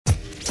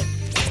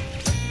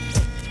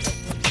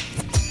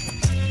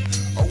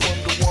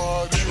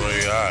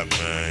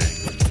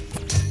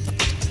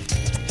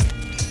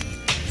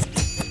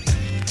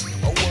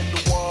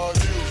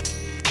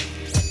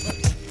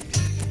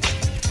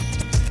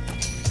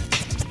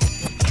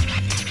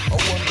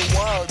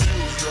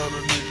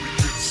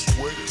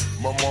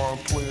My mind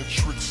playing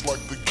tricks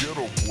like the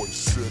ghetto boy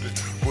said it.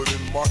 But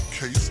in my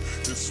case,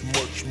 it's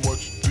much,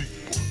 much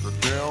deeper. The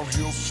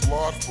downhill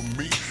slide for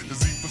me is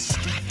even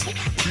steeper.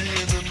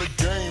 Being in the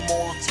game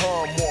all the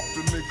time,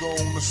 walked a nigga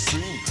on the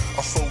scene.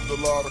 I sold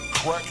a lot of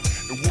crack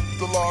and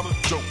whooped a lot of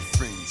dope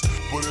fiends.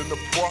 But in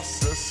the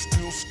process,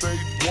 still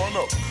stayed one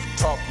up.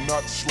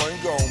 Top-notch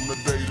slanger on the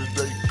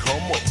day-to-day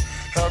come-up.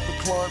 Having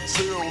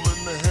clientele in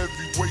the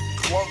heavyweight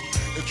club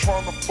and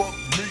trying to fuck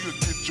me or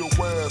get your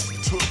ass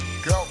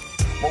took out.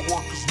 My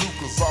workers knew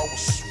cause I was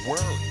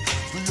swearing.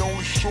 The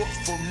only shorts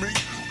for me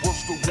was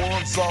the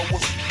ones I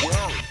was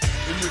wearing.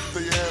 And if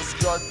they ass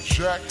got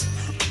jacked,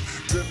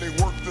 then they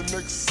worked the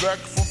next sack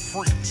for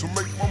free to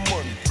make my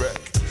money back.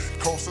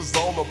 Cause it's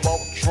all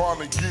about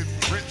trying to get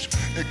rich.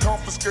 And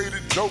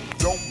confiscated dope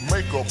don't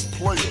make a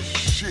player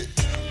shit.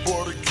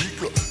 But a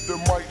geeker that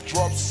might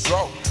drop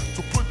south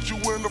to put you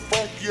in a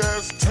funky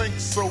ass tank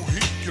so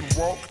he can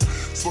walk.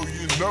 So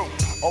you know,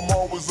 I'm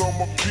always on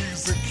my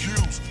P's and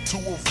Q's to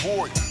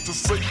avoid to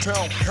say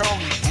town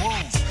county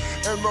blues.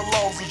 And the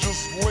laws are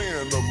just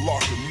laying to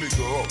lock a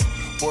nigga up.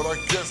 But I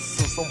guess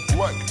since I'm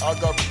black, I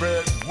got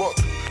bad luck.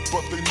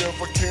 But they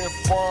never can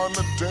find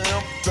a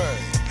damn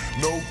thing.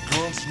 No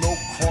guns, no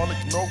chronic,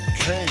 no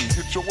cane.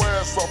 Get your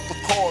ass off the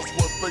cars,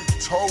 what they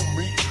told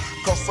me.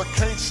 Cause I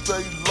can't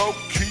stay low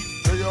key,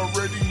 they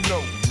already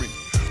know me.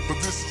 But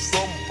this is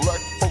some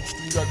black folks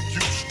that got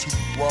used to,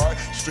 right?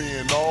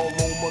 Staying all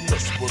on my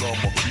nuts, but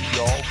I'ma be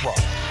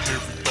alright.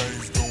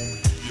 Everything's gonna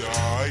be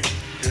alright.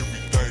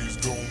 Everything's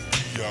gonna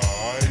be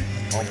alright.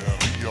 I'ma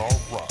be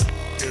alright.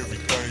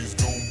 Everything's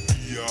gonna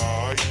be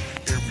alright.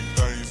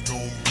 Everything's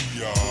gonna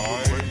be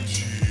alright.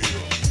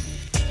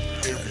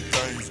 Yeah.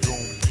 Everything's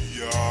gonna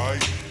be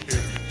alright.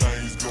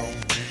 Everything's gonna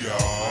be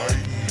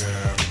alright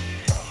now.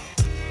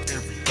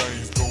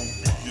 Everything's gonna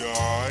be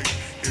alright.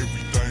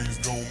 Everything's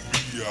gonna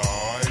be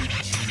alright.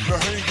 Now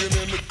hanging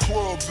in the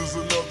clubs is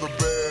another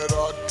bad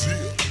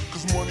idea.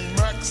 Cause money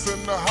max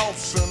in the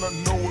house and I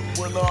know it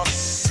when I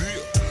see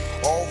it.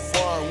 All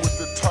fine with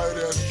the tight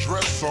ass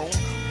dress on.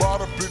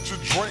 Bought a bitch a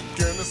drink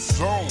and it's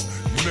on.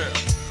 Now,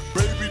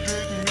 baby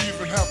didn't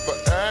even have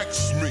to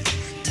ask me.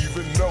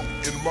 Even though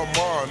in my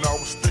mind I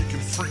was thinking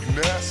freak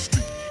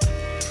nasty.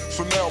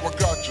 So now I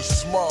got you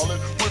smiling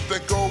with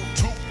that gold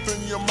tooth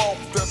in your mouth.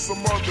 That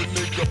some other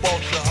nigga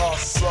bought your high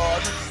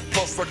side.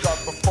 Plus I got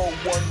the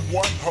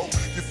 411 hoe.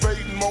 You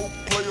fading more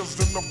players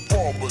than the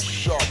barber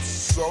shop.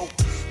 So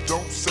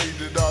don't say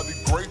that I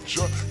degrade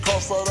ya,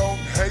 cause I don't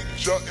hate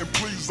ya. And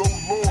please,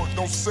 oh Lord,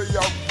 don't say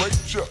I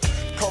rate ya,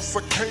 cause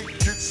I can't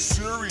get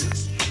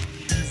serious,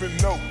 even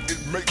though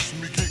it makes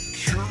me get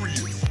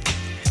curious.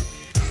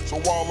 So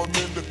while I'm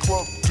in the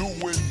club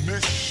doing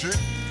this shit,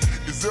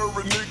 is there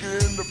a nigga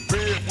in the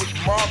bed with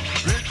my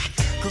bitch?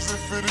 Cause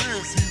if it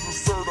is, he's a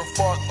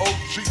certified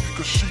OG,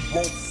 cause she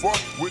won't fuck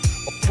with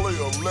a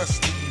player less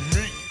than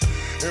me.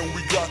 And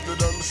we got that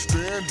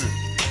understanding.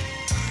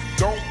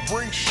 Don't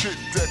bring shit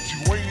that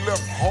you ain't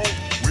left home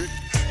with,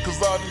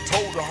 cause I done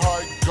told her how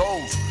it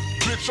goes.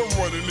 Bitch, I'm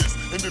running this,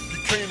 and if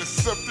you can't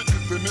accept it,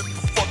 then hit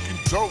the fucking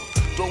dope.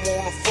 Don't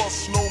wanna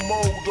fuss no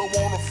more, don't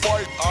wanna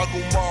fight. I go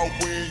my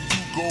way and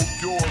you go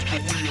yours,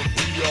 but we'll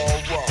be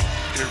alright.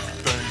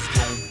 Everything's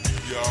gonna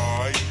be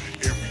alright.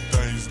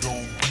 Everything's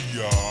gonna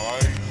be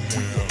alright.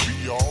 We'll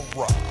be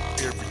alright.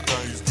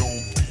 Everything's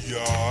gonna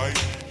be alright.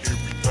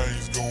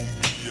 Everything's gonna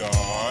be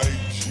alright.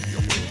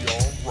 We'll be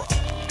alright.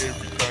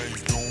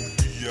 Everything's gonna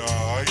be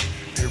alright.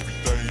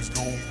 Everything's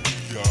gonna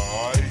be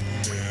alright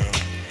now.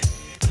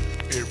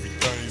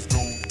 Everything's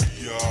gonna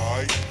be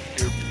alright.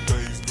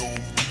 Everything's gonna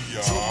be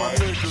alright. To my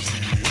niggas,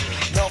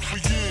 now for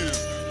years,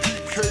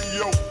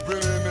 P.K.O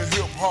been in the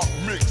hip-hop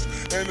mix,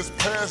 and it's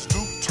past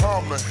due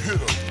time to hit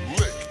a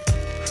lick.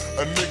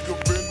 A nigga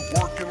been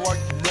working like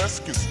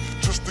Mexicans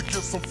just to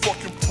get some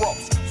fucking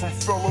props from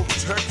fellow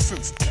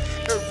Texans.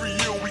 Every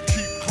year we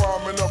keep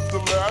climbing up the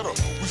ladder.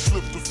 We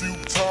slipped a few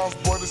times,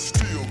 but it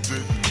still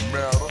didn't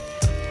matter.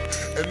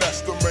 And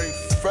that's the main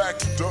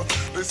factor.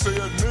 They say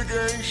a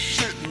nigga ain't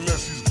shit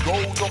unless he's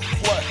gold or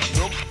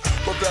platinum.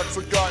 But that's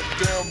a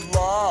goddamn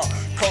lie,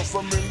 cause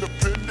I'm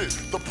independent.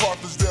 The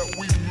profits that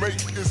we make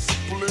is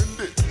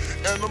splendid.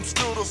 And I'm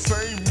still the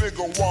same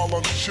nigga while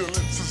I'm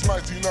chillin' since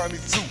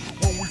 1992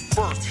 when we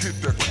first hit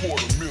that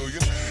 $250,000.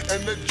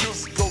 And that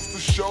just goes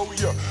to show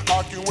ya,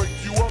 I can wake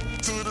you up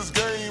to this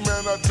game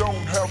and I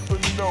don't have to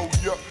know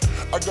ya.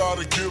 I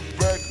gotta give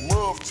back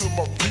love to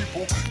my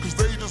people, cause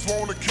they just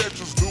wanna catch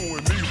us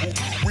doing evil.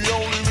 We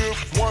only live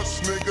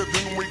once, nigga,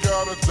 then we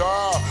gotta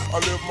die. I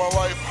live my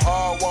life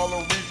high while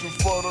I'm reaching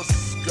for the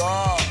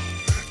sky.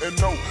 And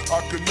no,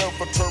 I could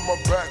never turn my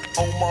back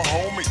on my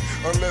homie,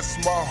 unless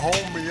my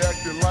homie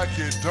acting like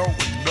he don't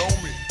know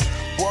me.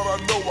 But I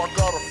know I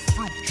got a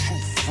few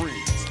true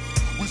friends.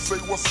 We say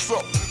what's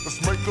up,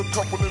 let's make a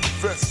couple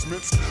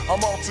investments.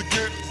 I'm out to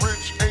get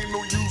rich, ain't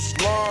no use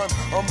lying.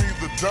 I'm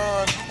either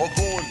dying or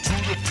going to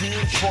the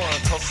pen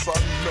trying, cause I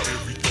know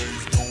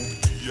everything's gonna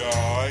be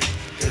alright.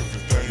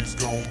 Everything's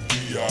gonna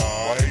be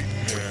alright.